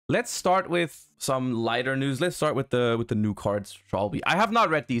Let's start with some lighter news. Let's start with the new cards, shall we? I have not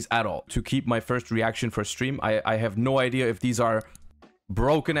read these at all to keep my first reaction for stream. I have no idea if these are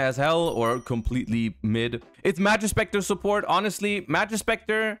broken as hell or completely mid. It's Majespecter support. Honestly,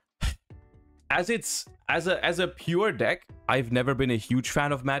 Majespecter, as a pure deck, I've never been a huge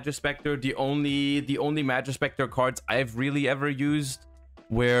fan of Majespecter. The only Majespecter cards I've really ever used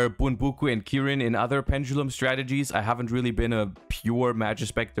were Bunbuku and Kirin in other Pendulum strategies. I haven't really been a pure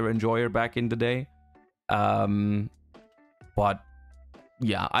Majespecter enjoyer back in the day. But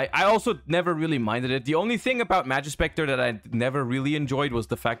yeah, I also never really minded it. The only thing about Majespecter that I never really enjoyed was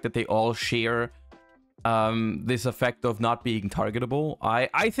the fact that they all share this effect of not being targetable.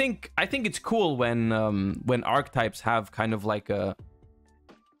 I think it's cool when archetypes have kind of like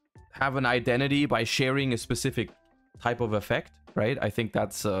have an identity by sharing a specific type of effect, right? I think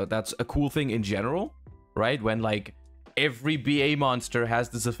that's a cool thing in general, right? When like every BA monster has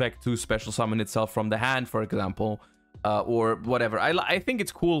this effect to special summon itself from the hand, for example, or whatever. I think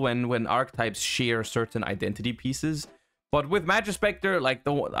it's cool when archetypes share certain identity pieces. But with Majespecter, like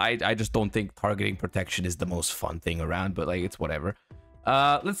I just don't think targeting protection is the most fun thing around, but like it's whatever.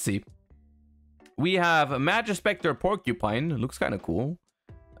 Let's see. We have Majespecter Porcupine, looks kind of cool.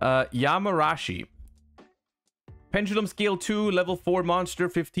 Yamarashi. Pendulum Scale 2, level 4 monster,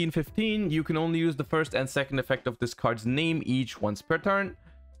 15/15. You can only use the first and second effect of this card's name each once per turn.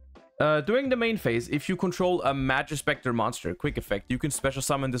 During the main phase, if you control a Majespecter monster, quick effect, you can special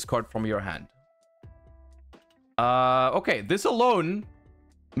summon this card from your hand. Okay, this alone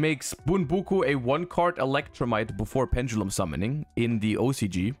makes Bunbuku a 1-card Electromite before Pendulum summoning in the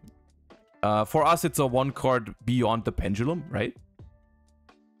OCG. For us, it's a 1-card beyond the Pendulum, right?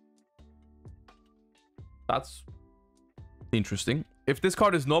 That's interesting. If this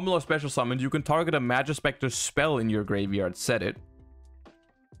card is normal or special summoned, you can target a Majespecter spell in your graveyard. Set it.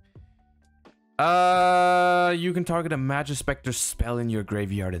 You can target a Majespecter spell in your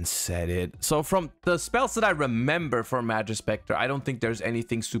graveyard and set it. So from the spells that I remember for Majespecter, I don't think there's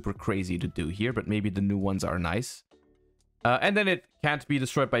anything super crazy to do here, but maybe the new ones are nice. And then it can't be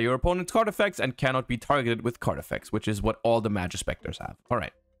destroyed by your opponent's card effects and cannot be targeted with card effects, which is what all the Majespecters have. All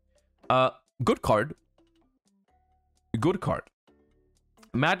right. Good card. Good card.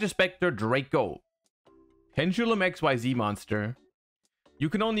 Majespecter Draco. Pendulum XYZ monster. You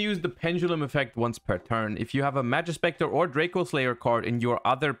can only use the Pendulum effect once per turn. If you have a Majespecter or Draco Slayer card in your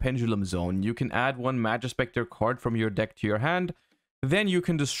other Pendulum zone, you can add one Majespecter card from your deck to your hand. Then you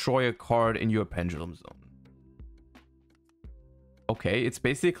can destroy a card in your Pendulum zone. Okay, it's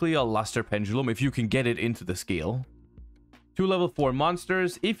basically a Luster Pendulum if you can get it into the scale. 2 level 4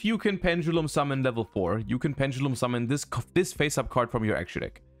 monsters. If you can Pendulum summon level 4, you can Pendulum summon this face-up card from your extra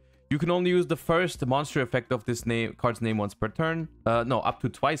deck. You can only use the first monster effect of this card's name once per turn. No, up to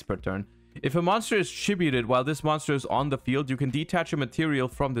twice per turn. If a monster is tributed while this monster is on the field, you can detach a material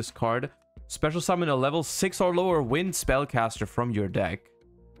from this card. Special summon a level 6 or lower wind spellcaster from your deck.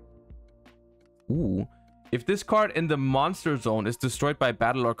 Ooh. If this card in the monster zone is destroyed by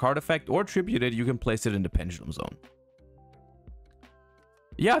battle or card effect or tributed, you can place it in the Pendulum zone.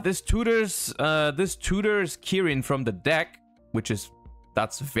 Yeah, this tutors Kirin from the deck,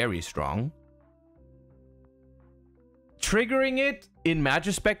 that's very strong. Triggering it in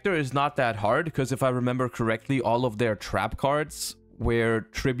Majespecter is not that hard, because if I remember correctly, all of their trap cards were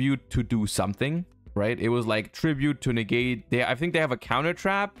tribute to do something, right? It was like tribute to negate. I think they have a counter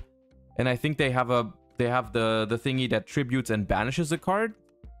trap, and I think they have the thingy that tributes and banishes a card.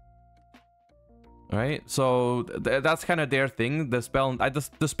 Right, so that's kind of their thing. The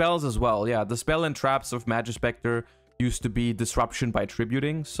spells as well. Yeah, the spell and traps of Majespecter used to be disruption by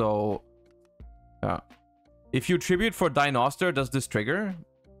tributing. So, if you tribute for Dinoster, does this trigger?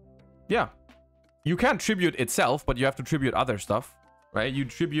 Yeah, you can't tribute itself, but you have to tribute other stuff, right? You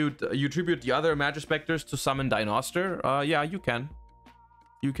tribute the other Majespecters to summon Dinoster. Yeah, you can.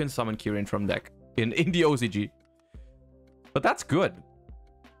 You can summon Kirin from deck in the OCG, but that's good.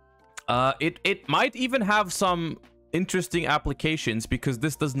 It might even have some interesting applications, because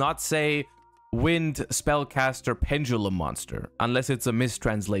this does not say Wind Spellcaster Pendulum monster, unless it's a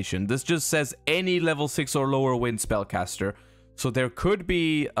mistranslation. This just says any level 6 or lower Wind Spellcaster. So there could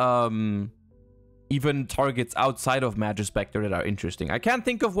be even targets outside of Majespecter that are interesting. I can't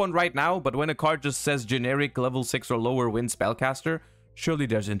think of one right now, but when a card just says generic level 6 or lower Wind Spellcaster, surely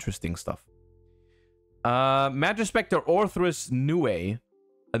there's interesting stuff. Majespecter Orthrus Nue.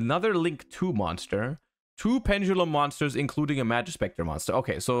 Another Link 2 monster. 2 Pendulum monsters, including a Majespecter monster.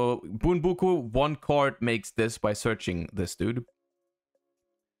 Okay, so Bunbuku, 1 card makes this by searching this dude.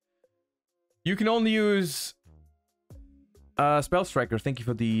 You can only use Spell Striker, thank you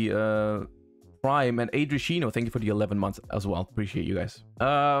for the Prime, and Adriano, thank you for the 11 months as well. Appreciate you guys.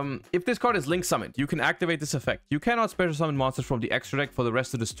 If this card is Link Summoned, you can activate this effect. You cannot special summon monsters from the extra deck for the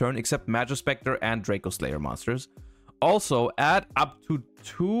rest of this turn, except Majespecter and Draco Slayer monsters. Also, add up to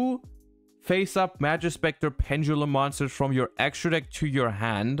 2 face-up Majespecter Pendulum monsters from your extra deck to your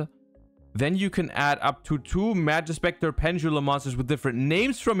hand. Then you can add up to 2 Majespecter Pendulum monsters with different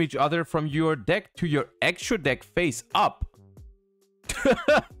names from each other from your deck to your extra deck face-up.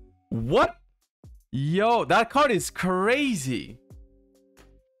 What? Yo, that card is crazy.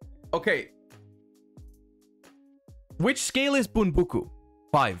 Okay. Which scale is Bunbuku?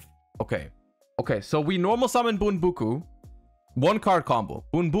 5. Okay. Okay, so we normal summon Bunbuku. 1 card combo.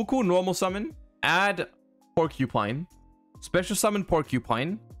 Bunbuku, normal summon. Add Porcupine. Special summon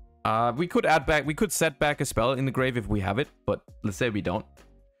Porcupine. We could set back a spell in the grave if we have it, but let's say we don't.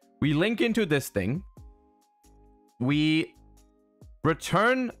 We link into this thing. We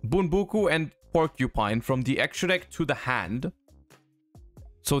return Bunbuku and Porcupine from the extra deck to the hand,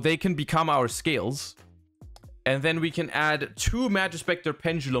 so they can become our scales. And then we can add 2 Majespecter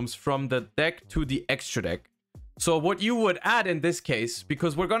Pendulums from the deck to the extra deck. So what you would add in this case,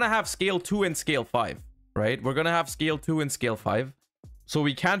 because we're gonna have scale 2 and scale 5, right? We're gonna have scale 2 and scale 5. So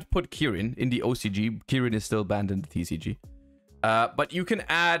we can't put Kirin in the OCG. Kirin is still banned in the TCG. But you can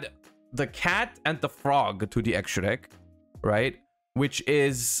add the cat and the frog to the extra deck, right? Which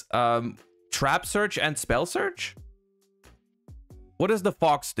is Trap Search and Spell Search. What does the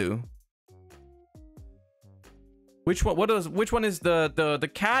fox do? Which one? Which one is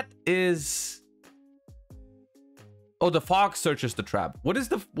the cat is? Oh, the fox searches the trap. What is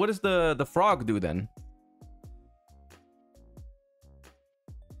the frog do then?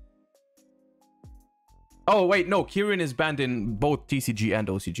 Oh wait, no, Kirin is banned in both TCG and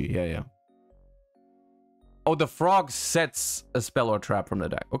OCG. Yeah, yeah. Oh, the frog sets a spell or trap from the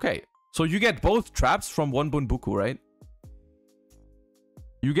deck. Okay. So you get both traps from 1 Bunbuku, right?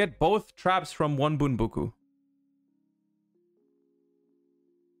 You get both traps from 1 Bunbuku.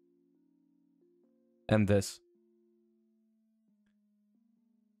 And this.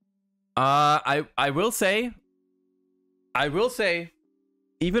 I will say,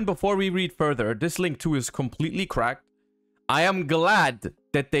 even before we read further, this link 2 is completely cracked. I am glad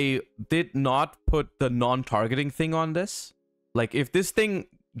that they did not put the non-targeting thing on this. Like, if this thing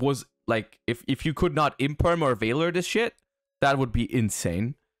was, like, if you could not imperm or Veiler this shit, that would be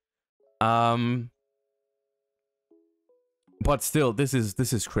insane. But still, this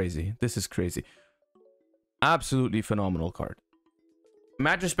is crazy. This is crazy. Absolutely phenomenal card.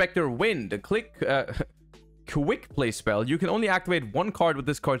 Majespecter Wind, a quick play spell. You can only activate 1 card with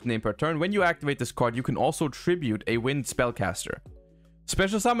this card's name per turn. When you activate this card, you can also tribute a Wind spellcaster.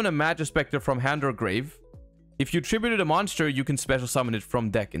 Special summon a Majespecter from hand or grave. If you tributed a monster, you can special summon it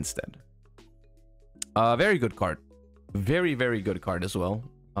from deck instead. Very good card. Very, very good card as well.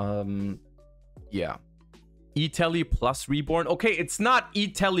 Yeah. E-Telly plus Reborn. Okay, it's not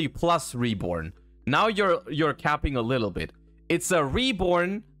E-Telly plus Reborn. Now you're capping a little bit. It's a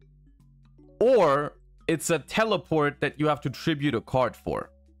Reborn, or it's a teleport that you have to tribute a card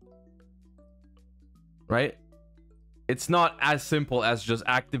for. Right? It's not as simple as just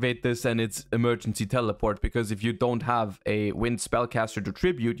activate this and it's emergency teleport, because if you don't have a Wind spellcaster to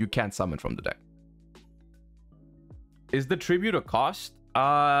tribute, you can't summon from the deck. Is the tribute a cost?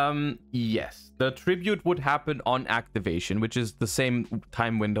 Yes. The tribute would happen on activation, which is the same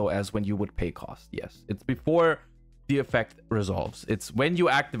time window as when you would pay cost. Yes. It's before the effect resolves. It's when you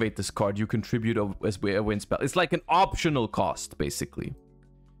activate this card, you contribute a Wind spell. It's like an optional cost, basically.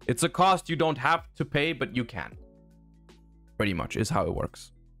 It's a cost you don't have to pay, but you can. Pretty much is how it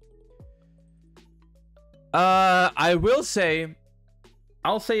works. I will say,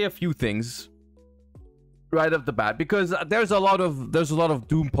 I'll say a few things right off the bat, because there's a lot of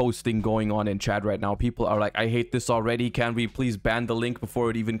doom posting going on in chat right now. People are like, I hate this already. Can we please ban the link before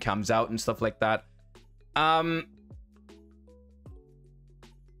it even comes out and stuff like that?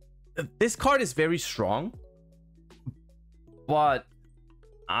 This card is very strong, but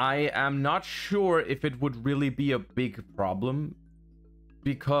I am not sure if it would really be a big problem,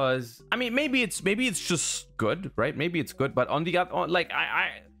 because I mean, maybe it's just good, right? Maybe it's good, but on the other, like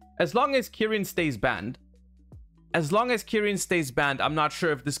as long as Kirin stays banned, I'm not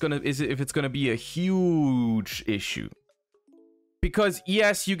sure if it's gonna be a huge issue, because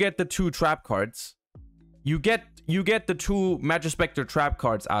yes, you get the 2 trap cards, you get the 2 Majespecter trap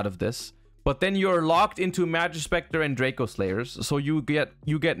cards out of this, but then you're locked into Majespecter and Draco Slayers, so you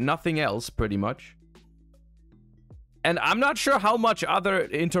get nothing else pretty much. And I'm not sure how much other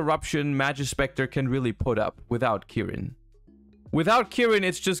interruption Majespecter can really put up without Kirin. Without Kirin,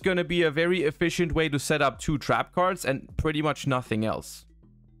 it's just going to be a very efficient way to set up 2 trap cards and pretty much nothing else.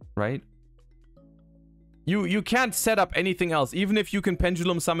 Right? You can't set up anything else. Even if you can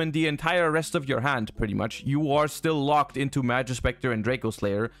Pendulum Summon the entire rest of your hand, pretty much, you are still locked into Majespecter and Draco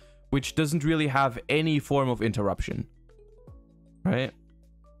Slayer, which doesn't really have any form of interruption. Right?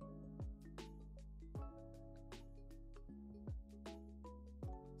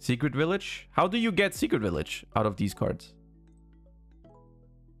 Secret Village? How do you get Secret Village out of these cards?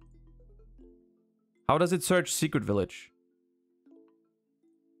 How does it search Secret Village?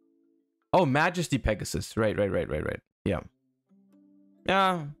 Oh, Majesty Pegasus. Right. Yeah.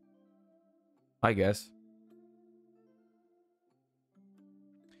 Yeah. I guess.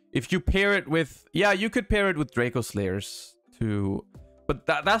 If you pair it with... Yeah, you could pair it with Draco Slayers too. But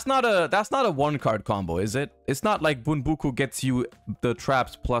that's not a one card combo, is it? It's not like Bunbuku gets you the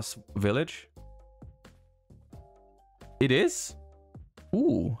traps plus village. It is?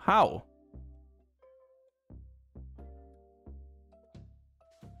 Ooh, how?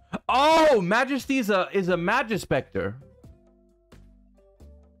 Oh, Majesty is a Majespecter.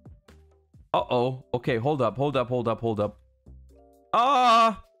 Uh-oh. Okay, hold up.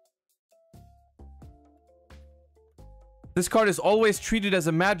 This card is always treated as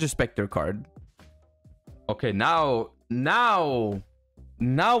a Majespecter card. Okay, now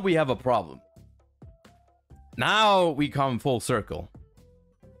we have a problem. Now we come full circle.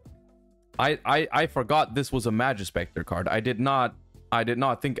 I forgot this was a Majespecter card. I did not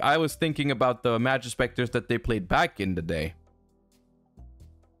think... I was thinking about the Majespecters that they played back in the day.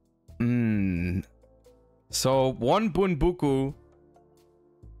 So one Bunbuku,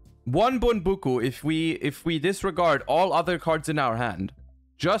 if we disregard all other cards in our hand,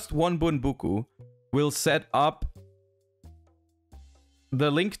 just one Bunbuku will set up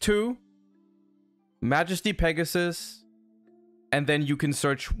the Link 2, Majesty Pegasus, and then you can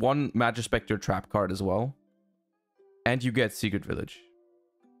search one Majespecter trap card as well. And you get Secret Village.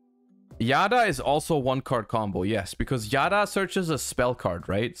 Yada is also one card combo, yes, because Yada searches a spell card,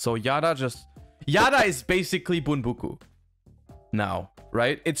 right? So Yada is basically Bunbuku now,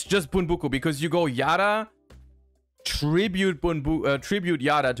 right? It's just Bunbuku because you go Yada, tribute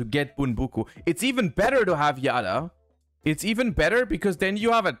Yada to get Bunbuku. It's even better to have Yada. It's even better because then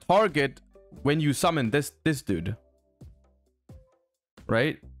you have a target when you summon this dude,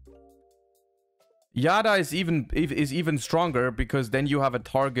 right? Yada is even stronger because then you have a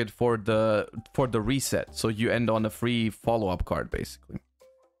target for the reset, so you end on a free follow-up card basically.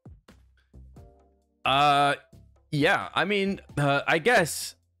 Yeah, I mean, I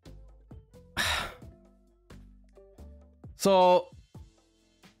guess. So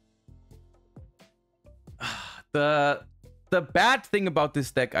the bad thing about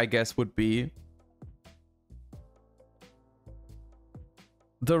this deck, I guess, would be...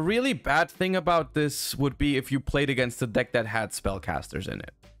 The really bad thing about this would be if you played against a deck that had spellcasters in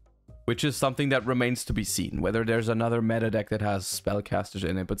it. Which is something that remains to be seen. Whether there's another meta deck that has spellcasters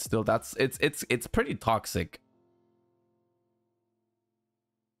in it, but still, it's pretty toxic.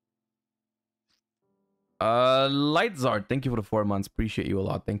 Lightzard, thank you for the 4 months. Appreciate you a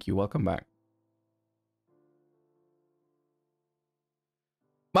lot. Thank you. Welcome back.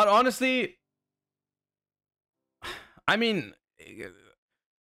 But honestly, I mean,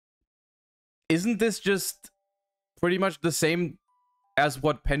 isn't this just pretty much the same as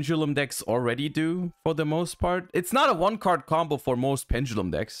what Pendulum decks already do for the most part? It's not a one-card combo for most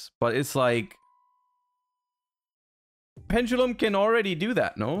Pendulum decks, but it's like... Pendulum can already do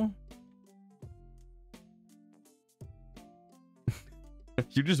that, no?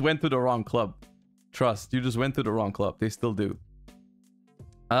 You just went to the wrong club. Trust, you just went to the wrong club. They still do.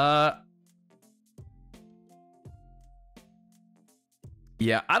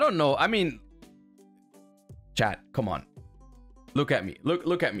 Yeah, I don't know. I mean... Chat, come on. Look at me.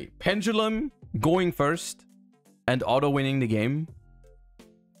 Look at me. Pendulum going first and auto-winning the game.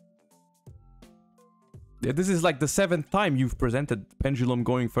 Yeah, this is like the 7th time you've presented Pendulum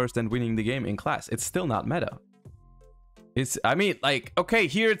going first and winning the game in class. It's still not meta. I mean, like, okay,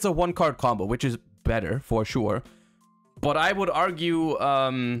 here it's a one-card combo, which is better for sure. But I would argue,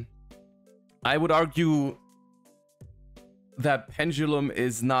 that Pendulum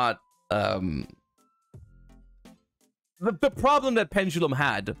is not, the problem that Pendulum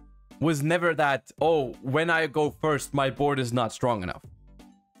had was never that, oh, when I go first, my board is not strong enough,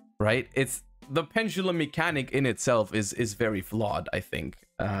 right? It's the Pendulum mechanic in itself is very flawed, I think.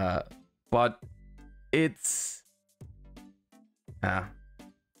 But it's...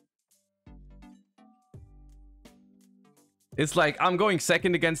 It's like, I'm going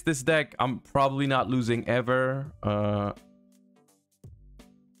second against this deck. I'm probably not losing ever.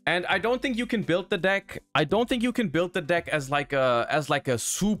 And I don't think you can build the deck. I don't think you can build the deck as like a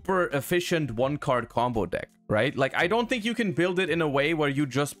super efficient one card combo deck, right? Like I don't think you can build it in a way where you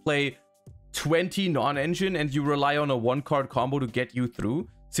just play 20 non-engine and you rely on a one card combo to get you through,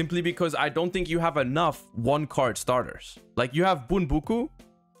 simply because I don't think you have enough one card starters. Like you have Bunbuku,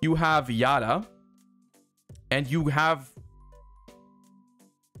 you have Yada, and you have...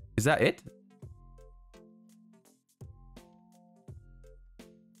 Is that it?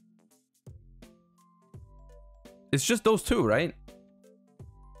 It's just those two, right?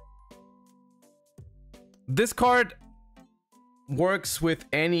 This card works with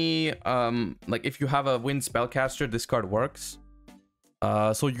any, like if you have a Wind Spellcaster, this card works.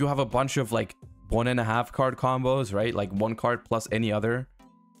 So you have a bunch of like 1.5 card combos, right? Like one card plus any other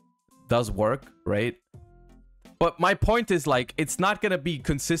does work, right? But my point is like, it's not going to be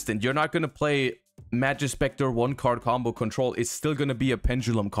consistent. You're not going to play Majespecter one card combo control. It's still going to be a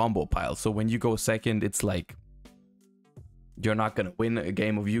pendulum combo pile. So when you go second, it's like, you're not going to win a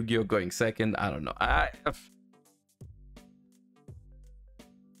game of Yu-Gi-Oh going second. I don't know.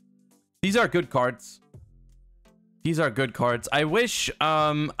 These are good cards. These are good cards. I wish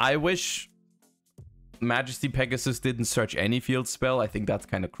Majesty Pegasus didn't search any field spell. I think that's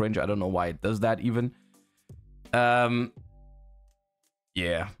kind of cringe. I don't know why it does that even.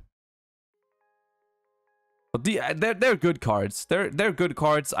 Yeah. But they're good cards. They're good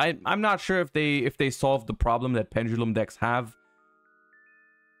cards. I'm not sure if they solve the problem that pendulum decks have.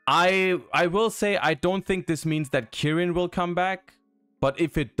 I will say I don't think this means that Kirin will come back, but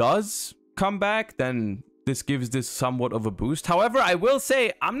if it does come back, then this gives this somewhat of a boost. However, I will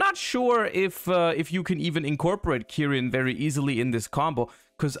say I'm not sure if you can even incorporate Kirin very easily in this combo,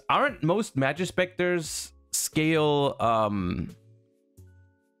 because aren't most Majespecters scale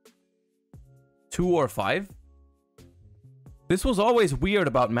 2 or 5? This was always weird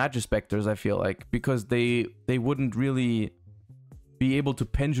about Majespecters, I feel like, because they wouldn't really be able to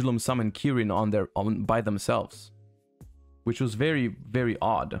pendulum summon Kirin on their own by themselves, which was very, very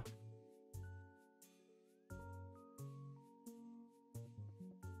odd.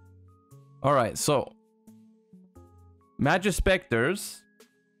 All right, so Majespecters,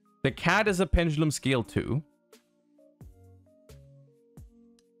 the cat is a pendulum scale 2.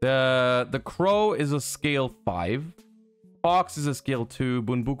 The crow is a scale 5. Fox is a scale 2.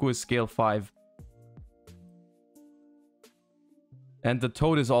 Bunbuku is scale 5. And the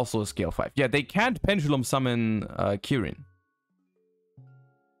toad is also a scale 5. Yeah, they can't pendulum summon Kirin.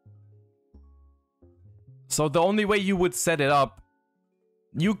 So the only way you would set it up,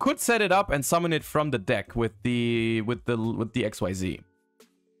 you could set it up and summon it from the deck with the XYZ.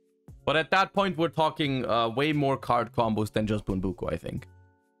 But at that point, we're talking way more card combos than just Bunbuku, I think.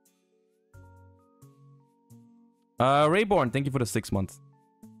 Rayborn, thank you for the 6 months.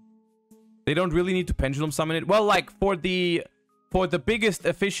 They don't really need to pendulum summon it. Well, like for the biggest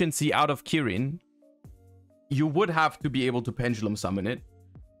efficiency out of Kirin, you would have to be able to pendulum summon it,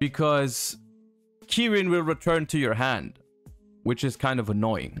 because Kirin will return to your hand, which is kind of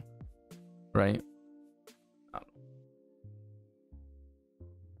annoying, right?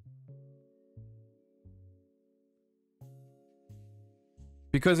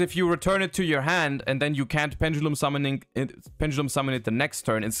 Because if you return it to your hand and then you can't pendulum summon it the next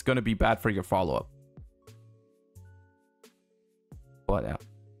turn, it's going to be bad for your follow-up. But yeah.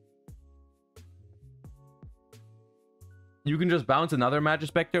 You can just bounce another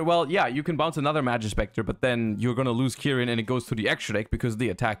Majespecter. Well, yeah, you can bounce another Majespecter, but then you're going to lose Kirin and it goes to the extra deck because they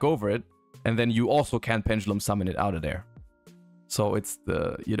attack over it. And then you also can't pendulum summon it out of there. So it's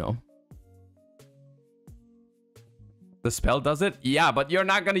the, you know. The spell does it? Yeah, but you're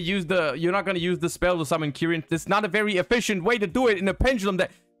not going to use the spell to summon Kirin. It's not a very efficient way to do it in a pendulum deck.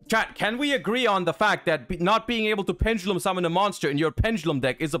 Chat, can we agree on the fact that not being able to pendulum summon a monster in your pendulum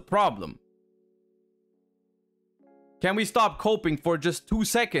deck is a problem? Can we stop coping for just 2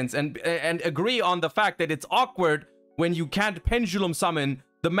 seconds and agree on the fact that it's awkward when you can't pendulum summon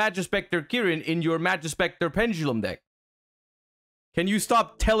the Majespecter Kirin in your Majespecter pendulum deck? Can you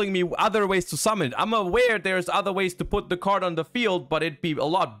stop telling me other ways to summon it? I'm aware there's other ways to put the card on the field, but it'd be a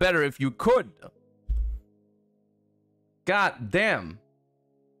lot better if you could. God damn.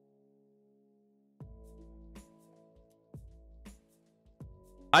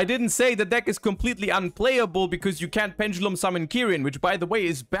 I didn't say the deck is completely unplayable because you can't pendulum summon Kirin, which by the way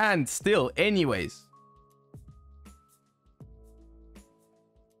is banned still anyways.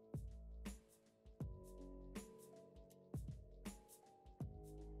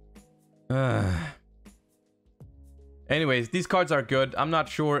 Anyways, these cards are good. I'm not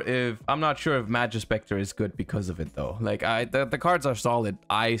sure if Majespecter is good because of it though. Like the cards are solid.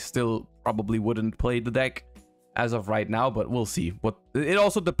 I still probably wouldn't play the deck as of right now, but we'll see. It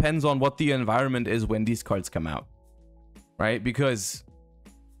also depends on what the environment is when these cards come out, right? Because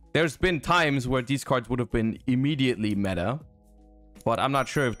there's been times where these cards would have been immediately meta, but I'm not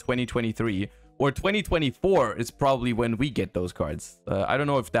sure if 2023 or 2024 is probably when we get those cards. I don't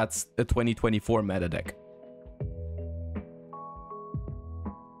know if that's a 2024 meta deck.